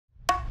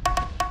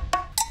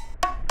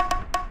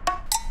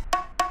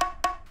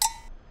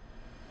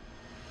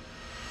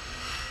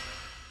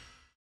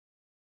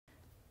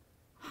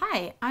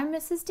Hi, I'm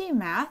Mrs.D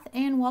Math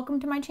and welcome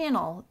to my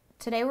channel.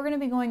 Today we're going to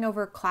be going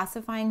over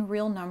classifying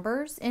real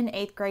numbers in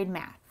 8th grade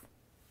math.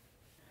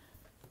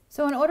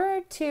 So in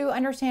order to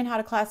understand how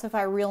to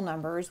classify real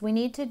numbers, we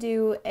need to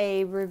do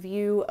a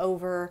review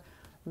over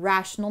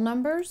rational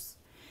numbers.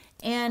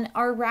 And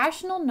our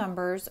rational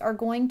numbers are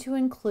going to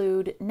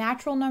include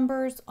natural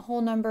numbers, whole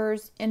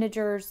numbers,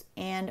 integers,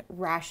 and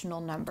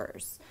rational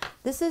numbers.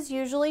 This is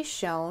usually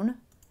shown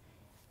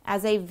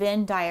as a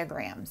Venn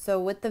diagram. So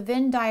with the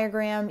Venn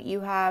diagram,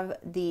 you have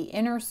the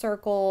inner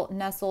circle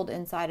nestled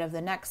inside of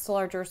the next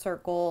larger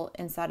circle,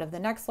 inside of the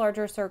next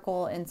larger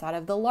circle, inside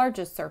of the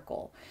largest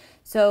circle.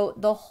 So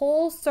the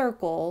whole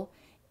circle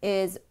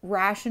is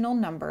rational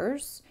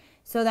numbers.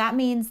 So that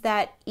means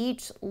that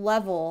each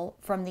level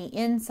from the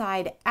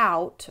inside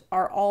out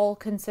are all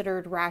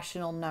considered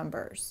rational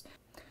numbers.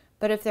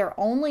 But if they're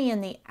only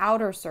in the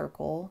outer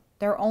circle,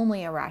 they're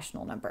only a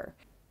rational number.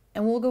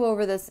 And we'll go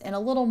over this in a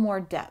little more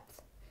depth.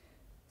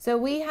 So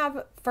we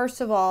have,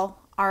 first of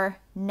all, our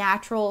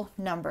natural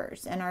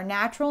numbers. And our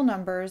natural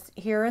numbers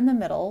here in the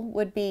middle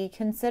would be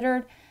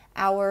considered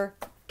our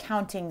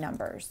counting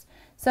numbers.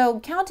 So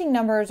counting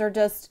numbers are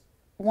just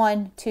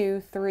 1,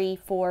 2, 3,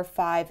 4,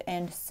 5,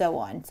 and so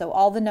on. So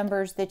all the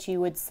numbers that you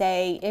would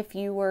say if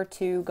you were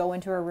to go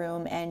into a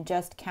room and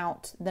just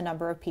count the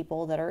number of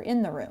people that are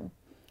in the room.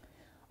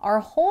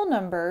 Our whole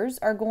numbers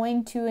are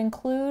going to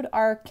include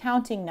our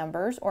counting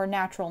numbers or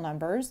natural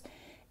numbers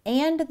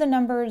and the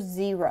number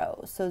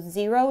 0. So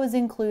 0 is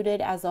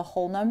included as a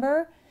whole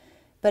number,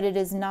 but it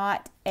is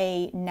not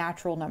a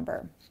natural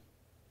number.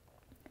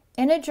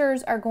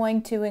 Integers are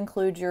going to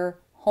include your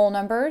whole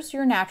numbers,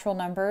 your natural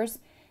numbers,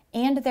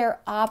 and their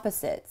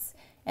opposites.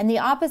 And the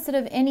opposite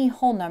of any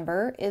whole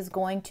number is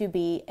going to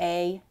be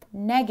a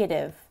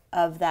negative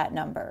of that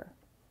number.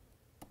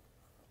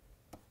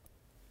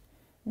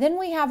 Then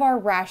we have our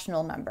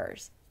rational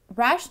numbers.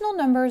 Rational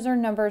numbers are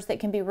numbers that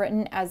can be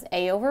written as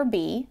a over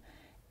b,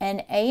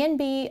 and a and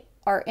b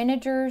are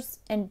integers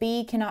and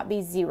b cannot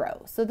be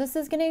 0. So this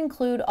is going to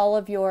include all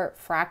of your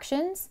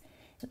fractions,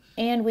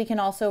 and we can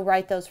also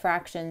write those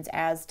fractions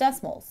as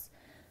decimals.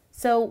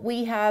 So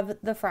we have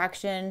the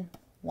fraction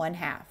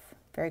 1/2.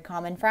 Very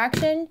common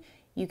fraction.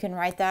 You can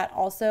write that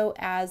also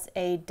as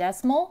a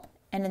decimal,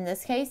 and in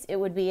this case it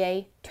would be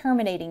a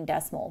terminating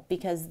decimal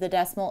because the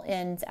decimal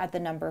ends at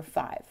the number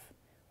 5,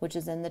 which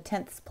is in the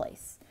 10th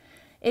place.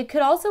 It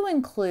could also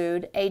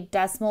include a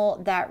decimal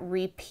that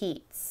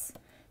repeats.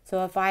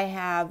 So if I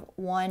have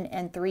 1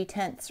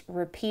 3/10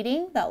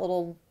 repeating, that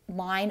little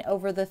line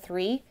over the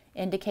 3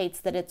 indicates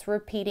that it's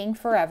repeating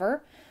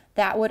forever.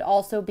 That would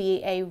also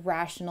be a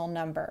rational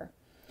number.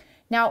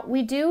 Now,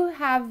 we do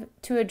have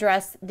to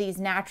address these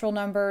natural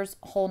numbers,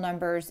 whole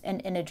numbers,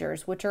 and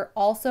integers, which are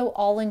also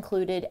all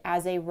included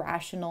as a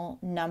rational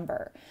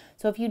number.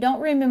 So if you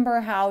don't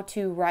remember how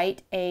to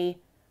write a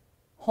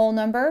whole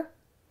number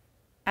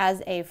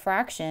as a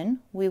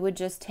fraction, we would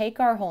just take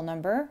our whole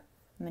number,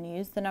 I'm going to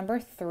use the number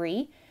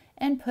 3,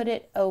 and put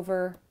it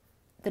over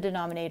the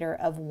denominator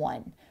of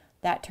 1.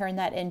 That turned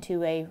that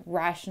into a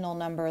rational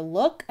number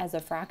look as a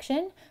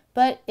fraction,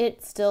 but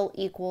it still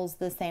equals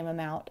the same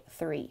amount,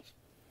 3.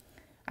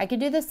 I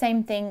could do the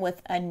same thing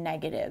with a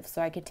negative.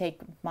 So I could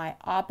take my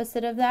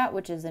opposite of that,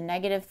 which is a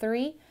negative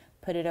 3,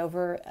 put it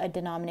over a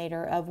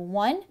denominator of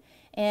 1,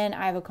 and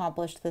I've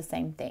accomplished the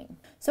same thing.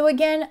 So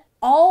again,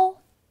 all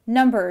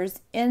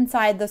numbers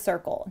inside the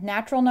circle,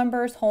 natural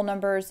numbers, whole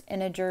numbers,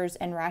 integers,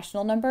 and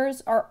rational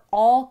numbers, are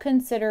all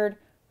considered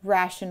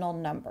rational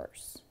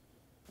numbers.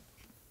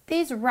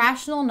 These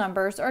rational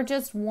numbers are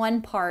just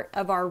one part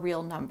of our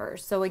real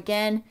numbers. So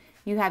again,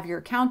 you have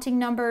your counting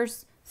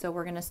numbers. So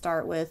we're going to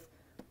start with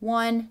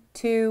 1,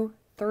 2,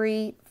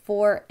 3,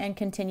 4, and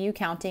continue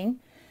counting.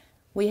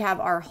 We have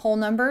our whole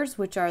numbers,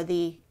 which are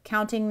the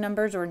counting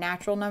numbers or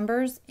natural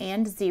numbers,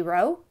 and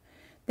 0.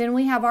 Then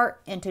we have our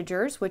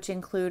integers, which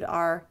include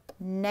our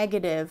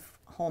negative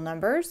whole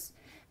numbers.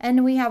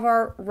 And we have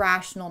our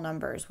rational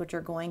numbers, which are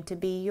going to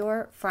be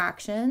your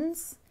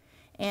fractions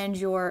and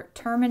your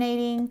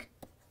terminating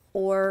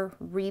or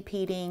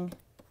repeating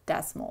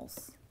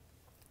decimals.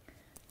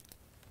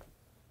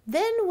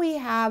 Then we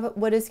have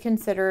what is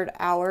considered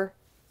our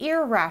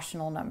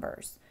irrational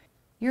numbers.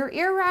 Your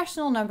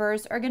irrational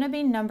numbers are going to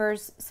be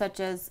numbers such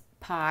as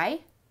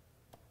pi.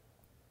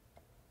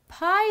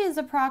 Pi is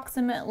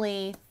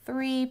approximately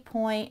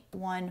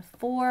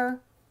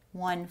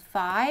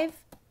 3.1415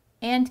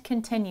 and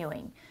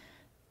continuing.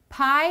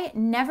 Pi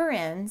never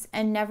ends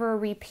and never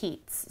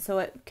repeats, so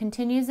it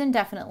continues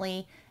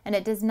indefinitely and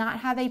it does not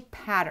have a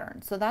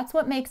pattern. So that's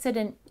what makes it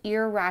an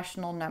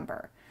irrational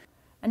number.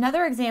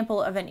 Another example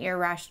of an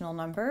irrational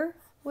number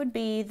would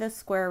be the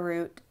square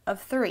root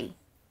of 3.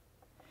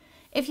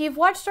 If you've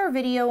watched our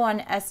video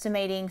on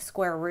estimating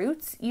square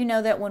roots, you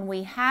know that when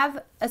we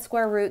have a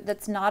square root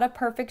that's not a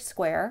perfect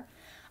square,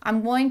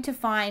 I'm going to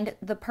find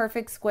the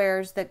perfect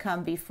squares that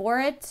come before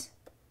it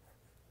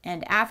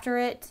and after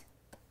it,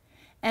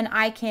 and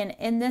I can,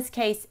 in this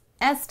case,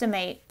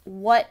 estimate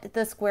what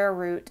the square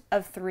root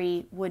of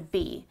 3 would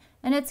be.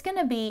 And it's going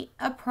to be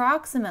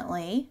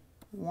approximately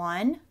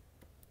 1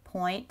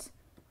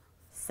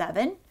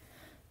 0.7.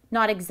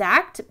 Not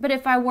exact, but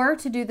if I were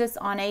to do this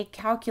on a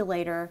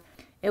calculator,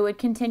 it would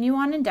continue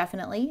on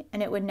indefinitely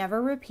and it would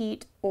never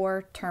repeat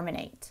or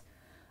terminate.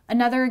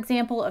 Another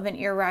example of an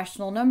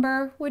irrational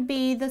number would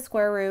be the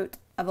square root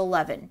of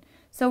 11.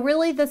 So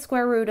really the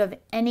square root of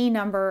any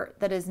number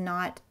that is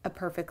not a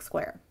perfect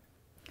square.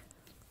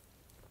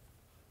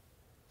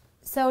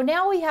 So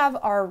now we have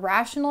our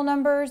rational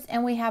numbers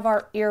and we have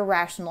our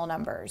irrational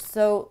numbers.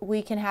 So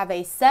we can have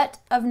a set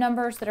of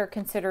numbers that are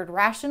considered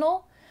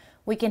rational.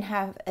 We can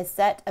have a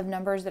set of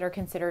numbers that are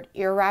considered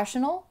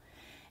irrational.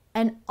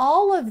 And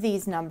all of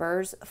these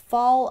numbers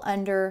fall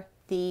under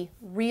the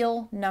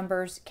real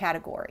numbers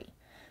category.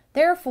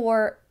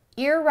 Therefore,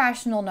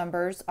 irrational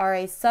numbers are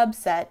a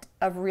subset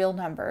of real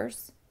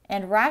numbers,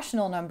 and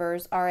rational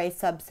numbers are a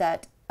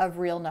subset of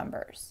real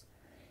numbers.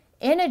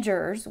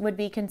 Integers would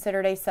be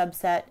considered a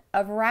subset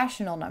of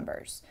rational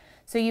numbers.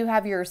 So you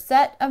have your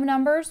set of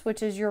numbers,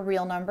 which is your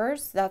real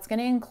numbers. That's going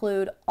to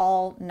include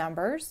all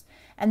numbers.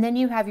 And then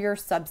you have your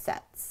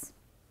subsets.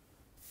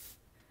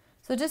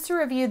 So just to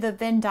review the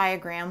Venn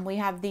diagram, we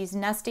have these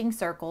nesting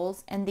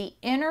circles, and the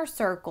inner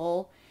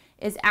circle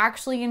is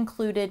actually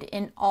included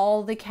in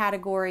all the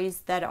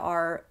categories that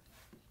are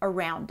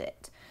around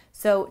it.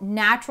 So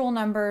natural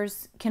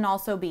numbers can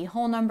also be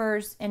whole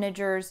numbers,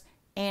 integers,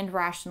 and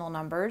rational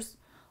numbers.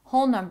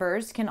 Whole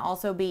numbers can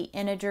also be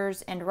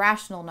integers and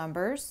rational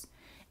numbers.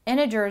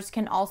 Integers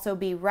can also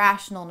be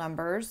rational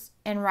numbers,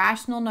 and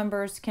rational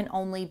numbers can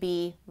only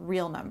be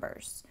real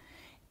numbers.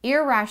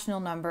 Irrational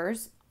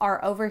numbers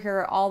are over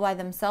here all by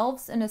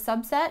themselves in a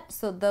subset,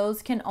 so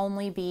those can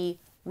only be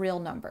real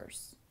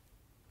numbers.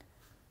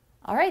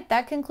 All right,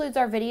 that concludes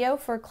our video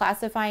for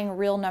classifying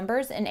real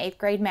numbers in 8th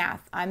grade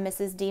math. I'm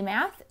Mrs. D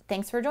Math.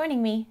 Thanks for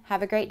joining me.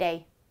 Have a great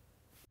day.